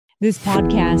This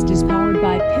podcast is powered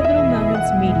by Pivotal Moments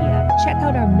Media. Check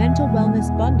out our mental wellness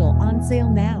bundle on sale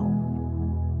now.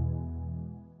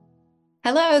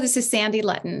 Hello, this is Sandy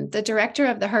Lutton, the director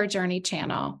of the Her Journey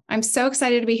channel. I'm so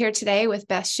excited to be here today with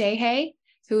Beth Shahay,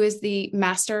 who is the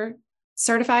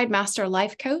certified master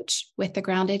life coach with the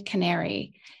Grounded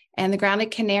Canary. And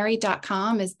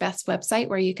thegroundedcanary.com is Beth's website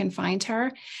where you can find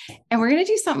her. And we're going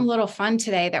to do something a little fun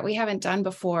today that we haven't done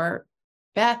before.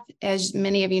 Beth, as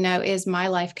many of you know, is my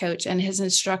life coach and has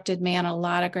instructed me on a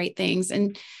lot of great things.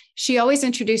 And she always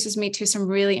introduces me to some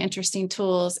really interesting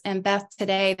tools. And Beth,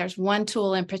 today, there's one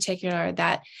tool in particular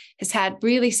that has had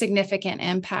really significant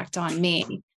impact on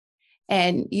me.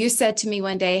 And you said to me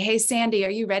one day, "Hey, Sandy, are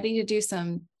you ready to do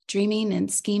some dreaming and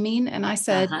scheming?" And I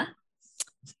said,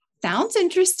 Sounds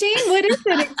interesting. What is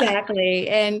it exactly?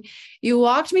 And you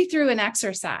walked me through an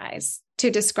exercise to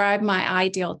describe my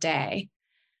ideal day.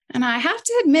 And I have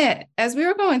to admit, as we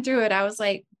were going through it, I was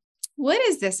like, what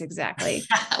is this exactly?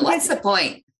 What's the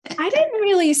point? I didn't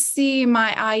really see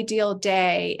my ideal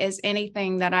day as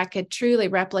anything that I could truly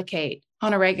replicate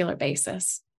on a regular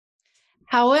basis.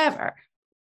 However,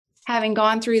 having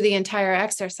gone through the entire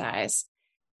exercise,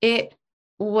 it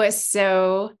was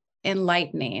so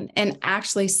enlightening and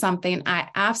actually something I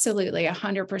absolutely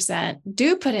 100%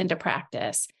 do put into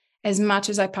practice as much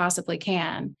as I possibly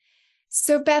can.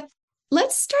 So, Beth,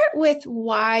 let's start with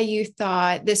why you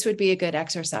thought this would be a good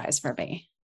exercise for me.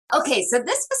 Okay, so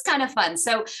this was kind of fun.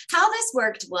 So how this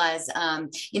worked was,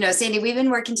 Sandy, we've been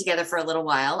working together for a little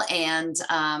while, and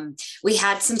we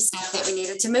had some stuff that we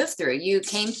needed to move through. You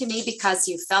came to me because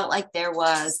you felt like there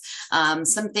was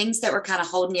some things that were kind of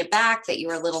holding you back, that you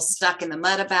were a little stuck in the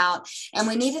mud about, and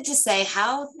we needed to say,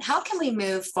 how can we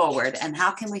move forward, and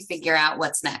how can we figure out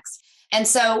what's next? And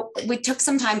so we took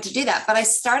some time to do that, but I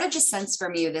started to sense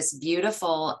from you this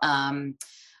beautiful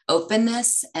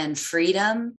openness and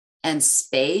freedom and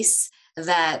space,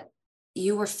 that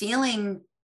you were feeling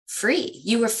free.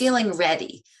 You were feeling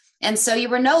ready. And so you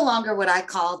were no longer what I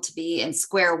call to be in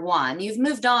square one. You've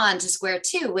moved on to square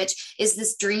two, which is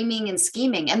this dreaming and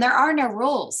scheming. And there are no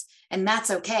rules, and that's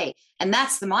okay. And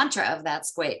that's the mantra of that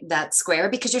square,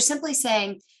 because you're simply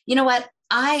saying, you know what?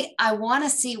 I want to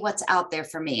see what's out there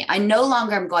for me. I no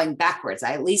longer am going backwards.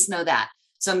 I at least know that.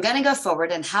 So I'm going to go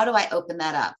forward. And how do I open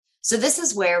that up? So this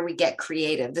is where we get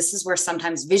creative. This is where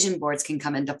sometimes vision boards can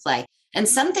come into play. And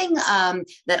something that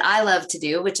I love to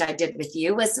do, which I did with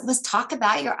you, was talk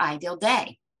about your ideal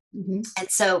day. Mm-hmm. And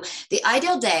so the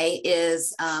ideal day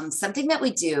is something that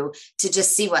we do to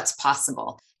just see what's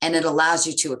possible. And it allows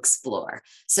you to explore.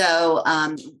 So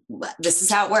this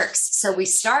is how it works. So we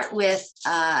start with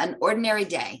an ordinary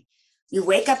day. You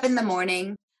wake up in the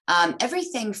morning,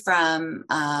 everything from,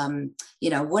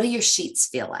 what do your sheets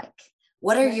feel like?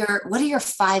 What are your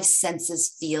five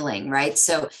senses feeling, right?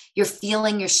 So you're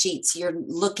feeling your sheets, you're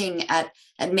looking at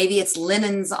maybe it's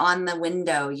linens on the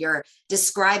window, you're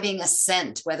describing a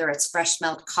scent, whether it's fresh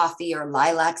smelled coffee or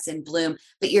lilacs in bloom,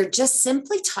 but you're just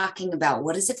simply talking about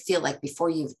what does it feel like before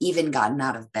you've even gotten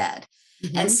out of bed.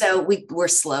 Mm-hmm. And so we're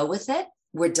slow with it.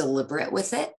 We're deliberate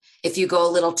with it. If you go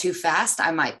a little too fast,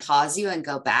 I might pause you and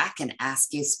go back and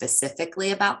ask you specifically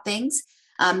about things.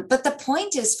 But the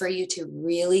point is for you to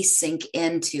really sink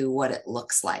into what it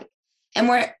looks like. And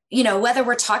whether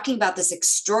we're talking about this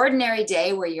extraordinary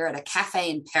day where you're at a cafe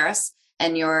in Paris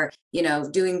and you're,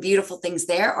 doing beautiful things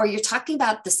there, or you're talking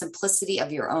about the simplicity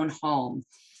of your own home,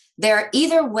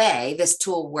 either way, this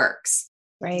tool works.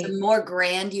 Right. The more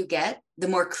grand you get, the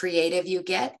more creative you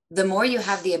get, the more you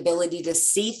have the ability to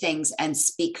see things and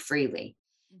speak freely.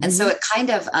 Mm-hmm. And so it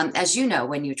kind of, as you know,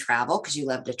 when you travel, because you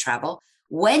love to travel,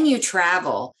 when you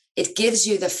travel, it gives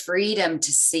you the freedom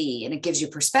to see, and it gives you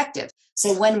perspective.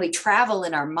 So when we travel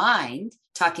in our mind,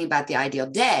 talking about the ideal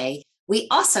day, we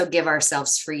also give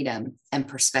ourselves freedom and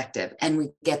perspective, and we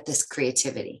get this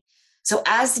creativity. So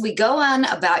as we go on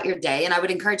about your day, and I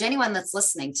would encourage anyone that's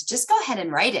listening to just go ahead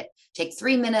and write it. Take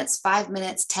 3 minutes, 5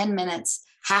 minutes, 10 minutes,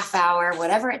 half hour,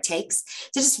 whatever it takes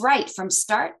to just write from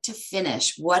start to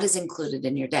finish what is included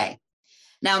in your day.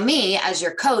 Now, me as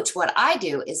your coach, what I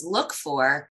do is look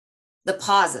for the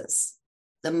pauses,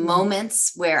 the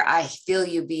moments where I feel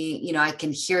you I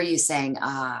can hear you saying,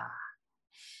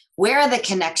 where are the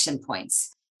connection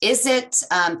points? Is it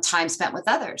time spent with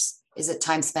others? Is it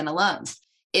time spent alone?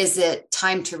 Is it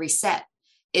time to reset?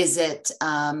 Is it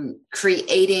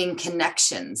creating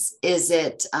connections? Is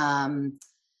it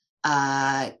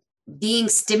being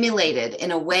stimulated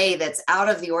in a way that's out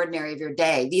of the ordinary of your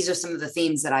day? These are some of the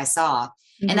themes that I saw.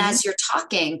 Mm-hmm. And as you're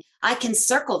talking, I can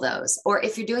circle those. Or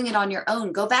if you're doing it on your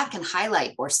own, go back and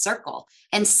highlight or circle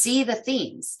and see the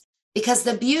themes. Because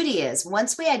the beauty is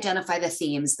once we identify the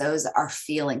themes, those are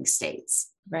feeling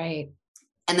states. Right.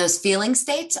 And those feeling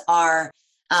states are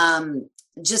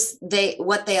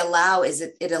what they allow is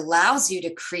it allows you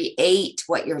to create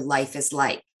what your life is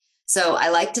like. So I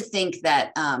like to think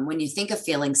that when you think of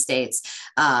feeling states,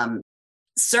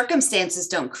 circumstances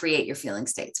don't create your feeling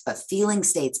states, but feeling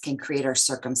states can create our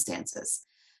circumstances.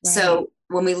 Right. So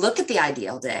when we look at the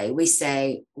ideal day, we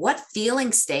say, what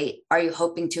feeling state are you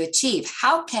hoping to achieve?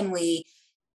 How can we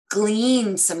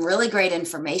glean some really great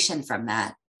information from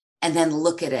that and then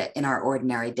look at it in our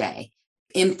ordinary day,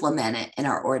 implement it in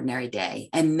our ordinary day,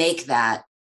 and make that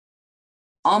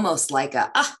almost like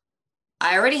I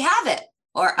already have it,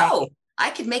 or, oh,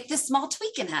 I could make this small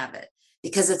tweak and have it,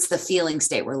 because it's the feeling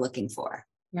state we're looking for.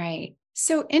 Right.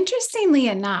 So interestingly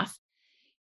enough,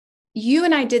 you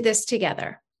and I did this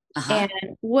together. And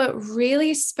what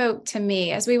really spoke to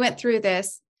me as we went through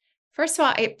this, first of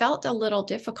all, it felt a little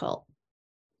difficult.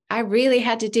 I really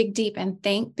had to dig deep and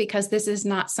think, because this is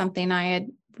not something I had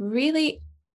really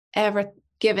ever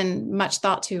given much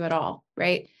thought to at all.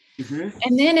 Right.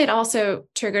 And then it also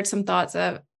triggered some thoughts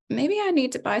of maybe I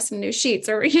need to buy some new sheets,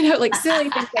 or, like silly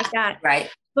things like that. Right.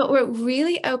 But what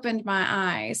really opened my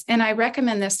eyes, and I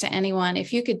recommend this to anyone,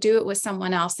 if you could do it with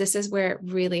someone else, this is where it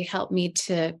really helped me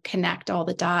to connect all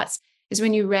the dots, is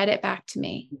when you read it back to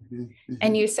me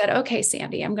and you said, okay,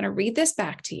 Sandy, I'm going to read this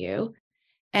back to you.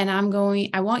 And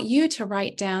I want you to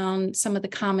write down some of the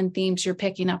common themes you're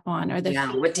picking up on, or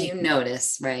what do you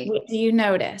notice? Right. What do you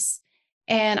notice?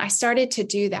 And I started to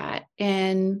do that.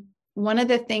 And one of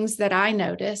the things that I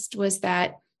noticed was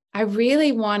that I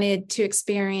really wanted to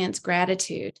experience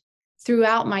gratitude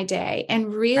throughout my day,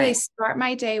 and really start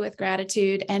my day with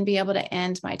gratitude and be able to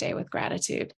end my day with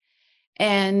gratitude.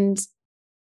 And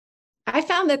I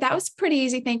found that was a pretty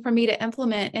easy thing for me to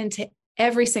implement into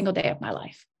every single day of my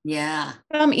life. Yeah.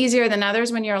 Some easier than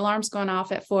others. When your alarm's going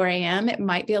off at 4 a.m., it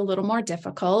might be a little more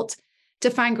difficult to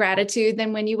find gratitude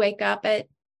than when you wake up at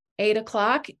 8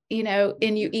 o'clock,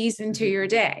 and you ease into your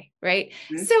day. Right.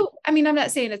 So, I'm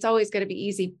not saying it's always going to be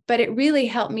easy, but it really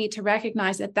helped me to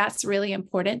recognize that that's really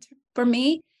important for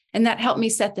me. And that helped me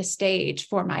set the stage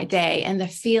for my day and the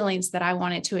feelings that I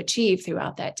wanted to achieve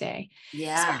throughout that day.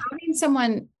 Yeah. So having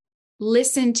someone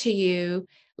listen to you,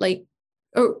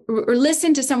 or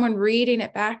listen to someone reading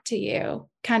it back to you,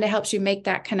 kind of helps you make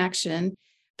that connection.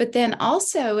 But then it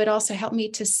also helped me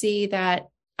to see that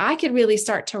I could really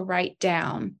start to write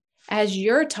down as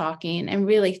you're talking and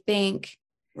really think,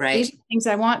 these are things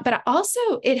I want. But also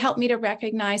it helped me to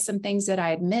recognize some things that I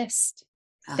had missed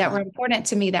that were important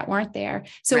to me that weren't there.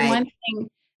 So one thing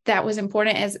that was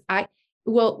important is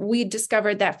we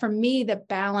discovered that for me, the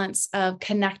balance of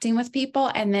connecting with people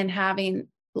and then having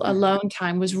alone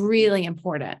time was really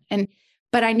important.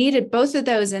 But I needed both of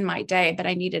those in my day, but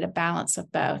I needed a balance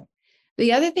of both.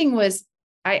 The other thing was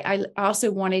I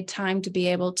also wanted time to be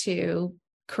able to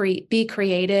be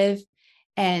creative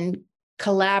and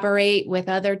collaborate with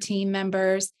other team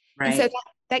members. And so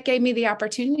that gave me the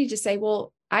opportunity to say,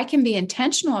 well, I can be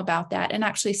intentional about that and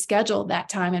actually schedule that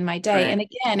time in my day. And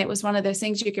again, it was one of those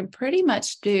things you can pretty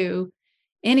much do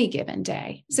any given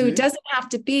day. So it doesn't have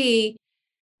to be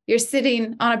you're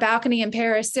sitting on a balcony in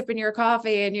Paris, sipping your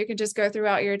coffee, and you can just go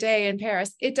throughout your day in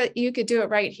Paris. You could do it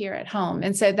right here at home.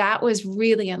 And so that was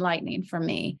really enlightening for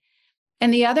me.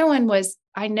 And the other one was,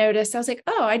 I noticed, I was like,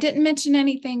 oh, I didn't mention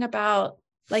anything about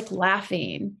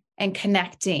laughing and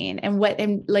connecting and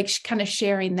kind of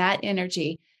sharing that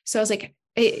energy. So I was like,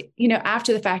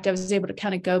 after the fact, I was able to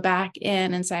kind of go back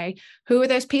in and say, who are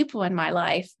those people in my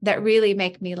life that really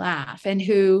make me laugh and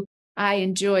who I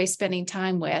enjoy spending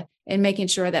time with, and making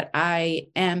sure that I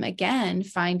am, again,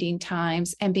 finding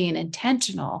times and being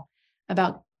intentional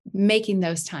about making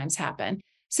those times happen.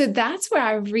 So that's where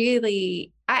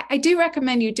I do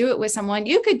recommend you do it with someone.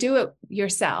 You could do it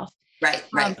yourself. Right.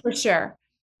 For sure.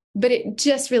 But it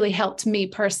just really helped me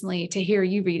personally to hear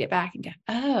you read it back and go,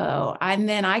 oh, and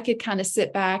then I could kind of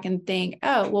sit back and think,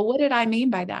 oh, well, what did I mean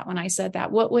by that when I said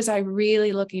that? What was I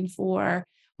really looking for?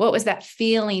 What was that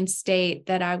feeling state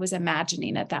that I was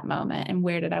imagining at that moment? And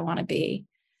where did I want to be?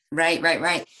 Right.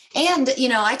 And,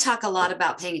 I talk a lot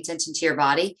about paying attention to your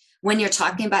body. When you're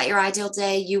talking about your ideal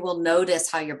day, you will notice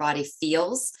how your body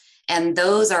feels. And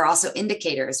those are also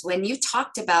indicators. When you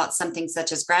talked about something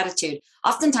such as gratitude,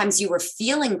 oftentimes you were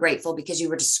feeling grateful because you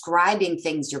were describing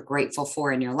things you're grateful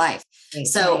for in your life.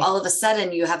 So all of a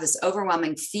sudden you have this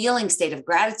overwhelming feeling state of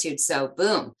gratitude. So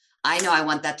boom, I know I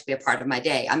want that to be a part of my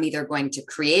day. I'm either going to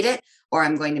create it, or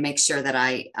I'm going to make sure that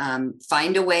I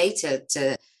find a way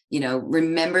to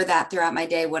remember that throughout my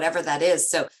day, whatever that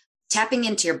is. So tapping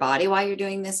into your body while you're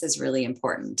doing this is really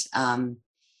important.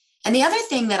 And the other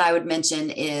thing that I would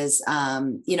mention is,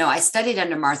 I studied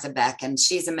under Martha Beck, and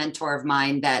she's a mentor of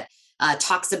mine that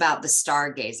talks about the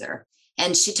stargazer.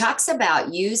 And she talks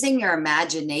about using your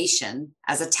imagination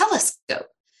as a telescope.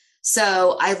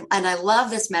 So I love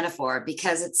this metaphor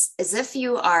because it's as if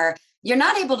you're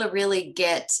not able to really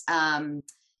get,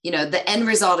 the end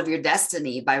result of your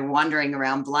destiny by wandering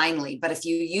around blindly. But if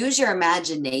you use your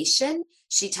imagination,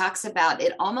 she talks about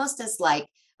it almost as like,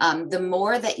 the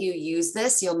more that you use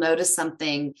this, you'll notice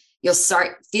something, you'll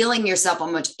start feeling yourself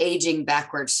almost aging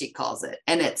backwards, she calls it.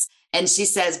 And she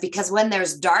says, because when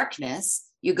there's darkness,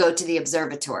 you go to the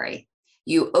observatory,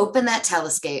 you open that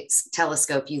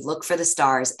telescope, you look for the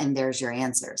stars, and there's your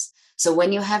answers. So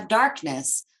when you have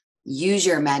darkness, use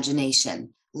your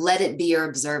imagination, let it be your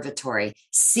observatory,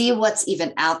 see what's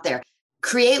even out there.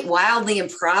 Create wildly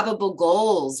improbable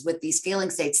goals with these feeling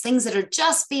states, things that are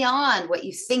just beyond what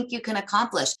you think you can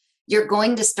accomplish. You're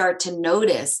going to start to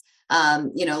notice,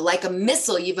 like a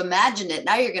missile, you've imagined it.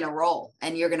 Now you're going to roll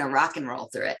and you're going to rock and roll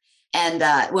through it. And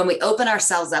when we open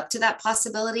ourselves up to that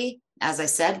possibility, as I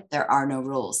said, there are no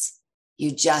rules.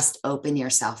 You just open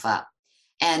yourself up.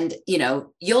 And,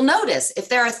 you'll notice if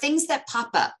there are things that pop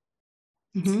up,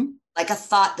 like a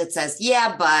thought that says,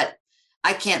 yeah, but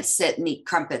I can't sit and eat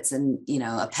crumpets in,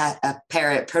 a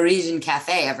Parisian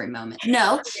cafe every moment.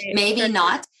 No, maybe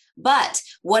not. But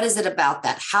what is it about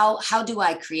that? How do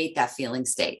I create that feeling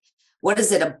state? What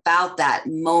is it about that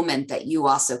moment that you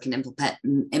also can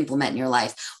implement in your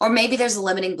life? Or maybe there's a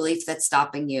limiting belief that's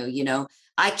stopping you.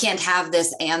 I can't have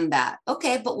this and that.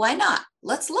 Okay, but why not?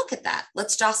 Let's look at that.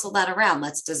 Let's jostle that around.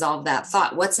 Let's dissolve that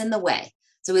thought. What's in the way?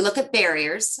 So we look at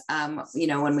barriers,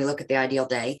 when we look at the ideal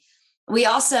day. We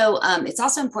also, it's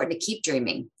also important to keep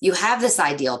dreaming. You have this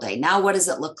ideal day. Now, what does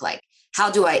it look like? How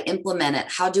do I implement it?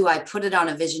 How do I put it on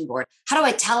a vision board? How do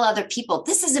I tell other people,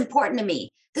 this is important to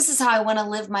me? This is how I want to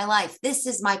live my life. This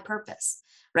is my purpose,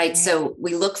 right? So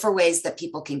we look for ways that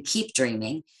people can keep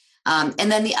dreaming. And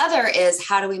then the other is,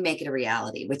 how do we make it a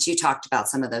reality? Which you talked about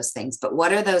some of those things, but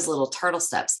what are those little turtle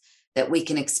steps that we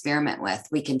can experiment with?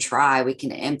 We can try, we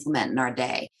can implement in our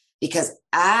day. Because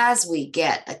as we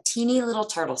get a teeny little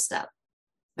turtle step,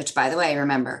 which, by the way,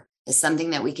 remember, is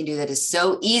something that we can do that is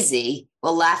so easy,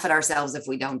 we'll laugh at ourselves if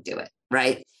we don't do it,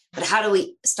 right? But how do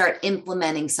we start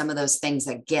implementing some of those things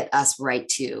that get us right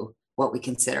to what we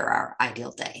consider our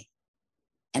ideal day?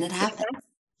 And it happens.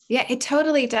 Yeah, it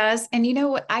totally does. And you know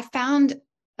what I found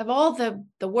of all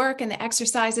the work and the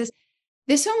exercises,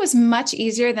 this one was much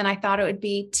easier than I thought it would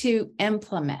be to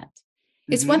implement.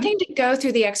 It's one thing to go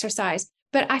through the exercise,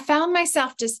 but I found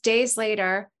myself just days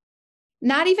later,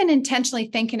 not even intentionally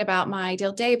thinking about my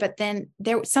ideal day, but then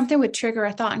something would trigger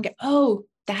a thought and go, oh,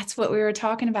 that's what we were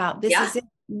talking about. This is it.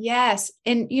 Yes.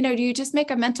 And, you just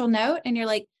make a mental note and you're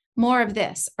like, more of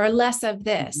this or less of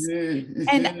this.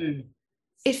 And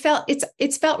it's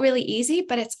felt really easy,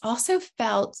 but it's also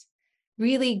felt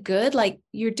really good. Like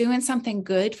you're doing something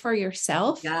good for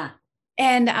yourself. Yeah.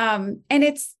 And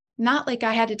it's not like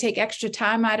I had to take extra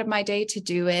time out of my day to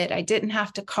do it. I didn't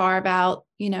have to carve out,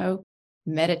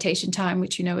 meditation time,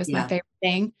 which, is my favorite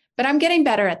thing, but I'm getting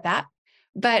better at that.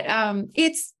 But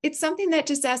it's something that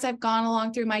just as I've gone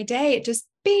along through my day, it just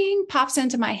bing pops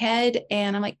into my head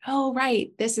and I'm like, oh, right,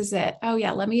 this is it. Oh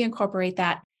yeah, let me incorporate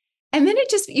that. And then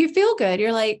you feel good.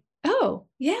 You're like, oh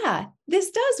yeah, this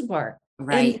does work.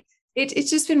 Right. And it's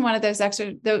just been one of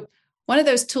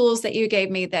those tools that you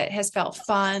gave me that has felt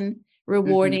fun,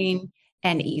 rewarding,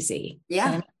 and easy.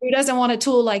 Yeah. And who doesn't want a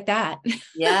tool like that?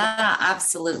 Yeah,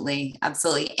 absolutely.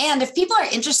 Absolutely. And if people are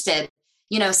interested,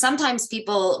 sometimes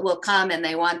people will come and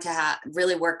they want to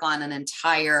really work on an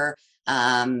entire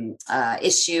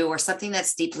issue or something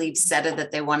that's deeply settled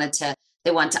that they want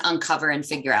to uncover and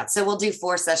figure out. So we'll do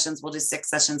 4 sessions, we'll do 6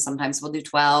 sessions. Sometimes we'll do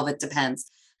 12. It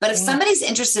depends. But if somebody's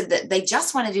interested that they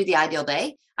just want to do the ideal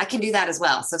day, I can do that as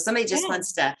well. So if somebody just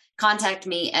wants to contact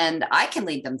me and I can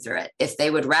lead them through it. If they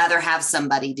would rather have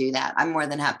somebody do that, I'm more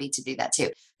than happy to do that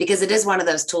too, because it is one of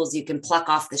those tools you can pluck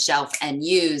off the shelf and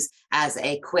use as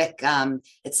a quick,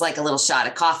 it's like a little shot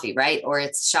of coffee, right? Or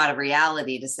it's a shot of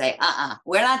reality to say,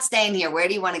 we're not staying here. Where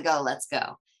do you want to go? Let's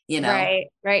go.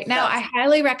 Right. Now, I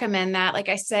highly recommend that. Like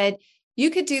I said, you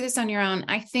could do this on your own.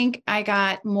 I think I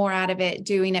got more out of it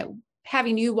doing it,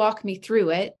 having you walk me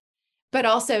through it, but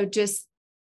also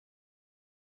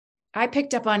I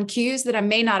picked up on cues that I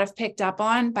may not have picked up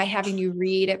on by having you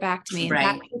read it back to me. And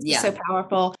that was so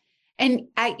powerful. And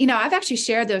I've actually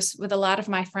shared this with a lot of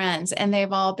my friends and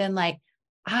they've all been like,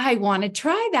 I want to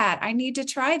try that. I need to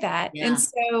try that. Yeah. And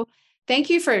so thank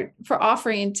you for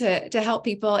offering to help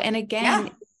people. And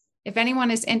again, if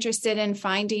anyone is interested in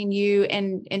finding you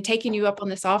and taking you up on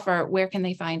this offer, where can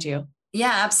they find you?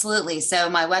 Yeah, absolutely. So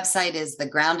my website is The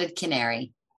Grounded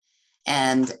Canary,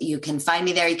 and you can find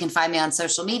me there. You can find me on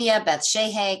social media, Beth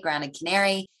Shehay, Grounded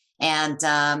Canary. And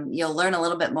you'll learn a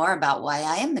little bit more about why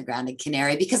I am the Grounded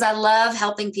Canary, because I love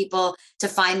helping people to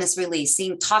find this release,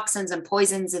 seeing toxins and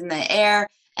poisons in the air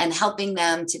and helping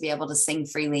them to be able to sing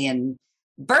freely and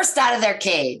burst out of their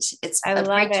cage. It's a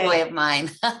great joy of mine.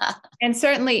 And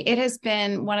certainly it has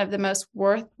been one of the most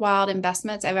worthwhile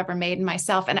investments I've ever made in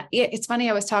myself. And it's funny,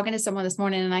 I was talking to someone this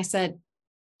morning and I said,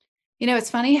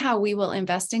 it's funny how we will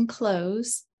invest in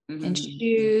clothes and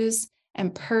shoes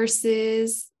and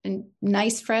purses and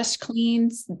nice, fresh, clean,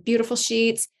 beautiful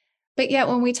sheets. But yet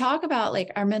when we talk about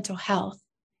like our mental health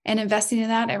and investing in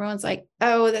that, everyone's like,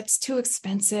 oh, that's too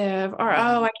expensive, or,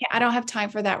 oh, I don't have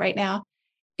time for that right now.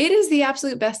 It is the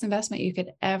absolute best investment you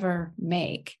could ever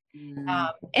make.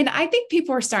 And I think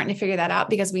people are starting to figure that out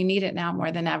because we need it now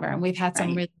more than ever. And we've had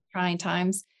some really trying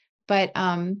times, but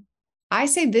I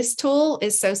say this tool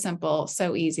is so simple,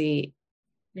 so easy.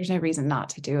 There's no reason not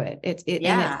to do it.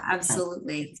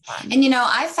 Absolutely. And,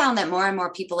 I found that more and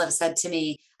more people have said to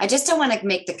me, I just don't want to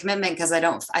make the commitment because I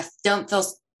don't feel,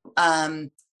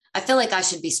 I feel like I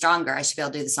should be stronger. I should be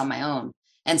able to do this on my own.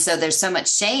 And so there's so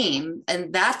much shame,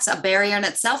 and that's a barrier in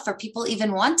itself for people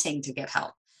even wanting to get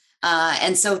help.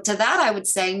 And so to that, I would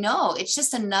say, no, it's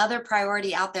just another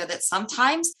priority out there that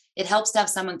sometimes it helps to have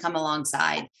someone come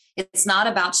alongside. It's not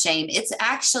about shame. It's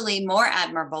actually more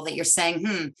admirable that you're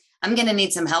saying, I'm going to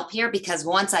need some help here, because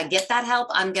once I get that help,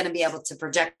 I'm going to be able to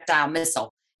projectile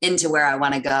missile into where I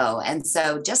want to go. And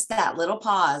so just that little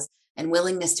pause and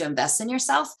willingness to invest in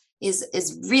yourself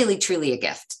is really, truly a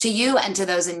gift to you and to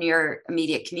those in your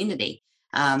immediate community.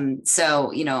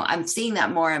 So, I'm seeing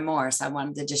that more and more. So I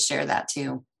wanted to just share that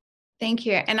too. Thank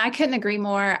you. And I couldn't agree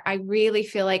more. I really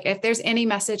feel like if there's any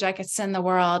message I could send the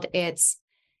world, it's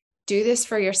do this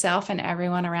for yourself and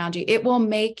everyone around you. It will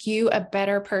make you a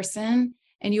better person,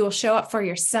 and you will show up for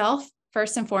yourself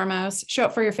first and foremost, show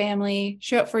up for your family,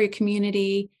 show up for your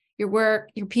community, your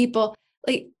work, your people.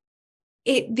 The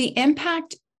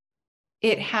impact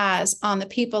it has on the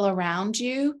people around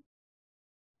you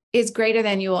is greater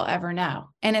than you will ever know.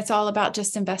 And it's all about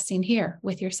just investing here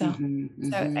with yourself.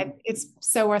 So it's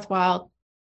so worthwhile.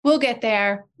 We'll get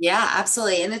there. Yeah,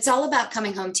 absolutely. And it's all about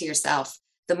coming home to yourself.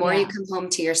 The more you come home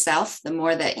to yourself, the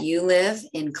more that you live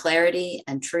in clarity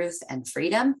and truth and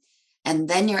freedom. And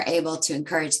then you're able to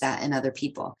encourage that in other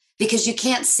people, because you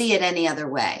can't see it any other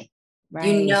way. Right.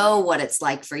 You know what it's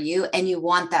like for you, and you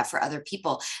want that for other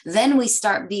people. Then we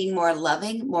start being more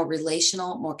loving, more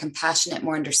relational, more compassionate,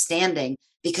 more understanding,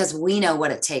 because we know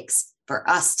what it takes for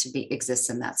us to exist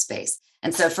in that space.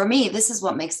 And so for me, this is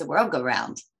what makes the world go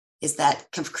round, is that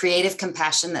creative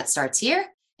compassion that starts here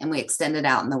and we extend it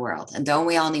out in the world. And don't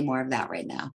we all need more of that right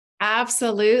now?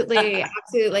 Absolutely.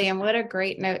 Absolutely. And what a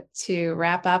great note to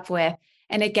wrap up with.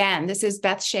 And again, this is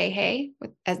Beth Shehay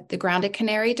at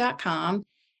thegroundedcanary.com.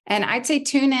 And I'd say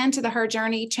tune in to the Her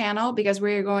Journey channel, because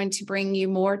we're going to bring you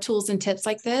more tools and tips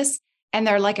like this. And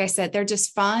they're, like I said, they're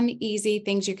just fun, easy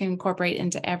things you can incorporate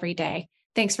into every day.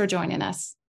 Thanks for joining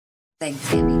us.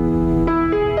 Thanks, Amy.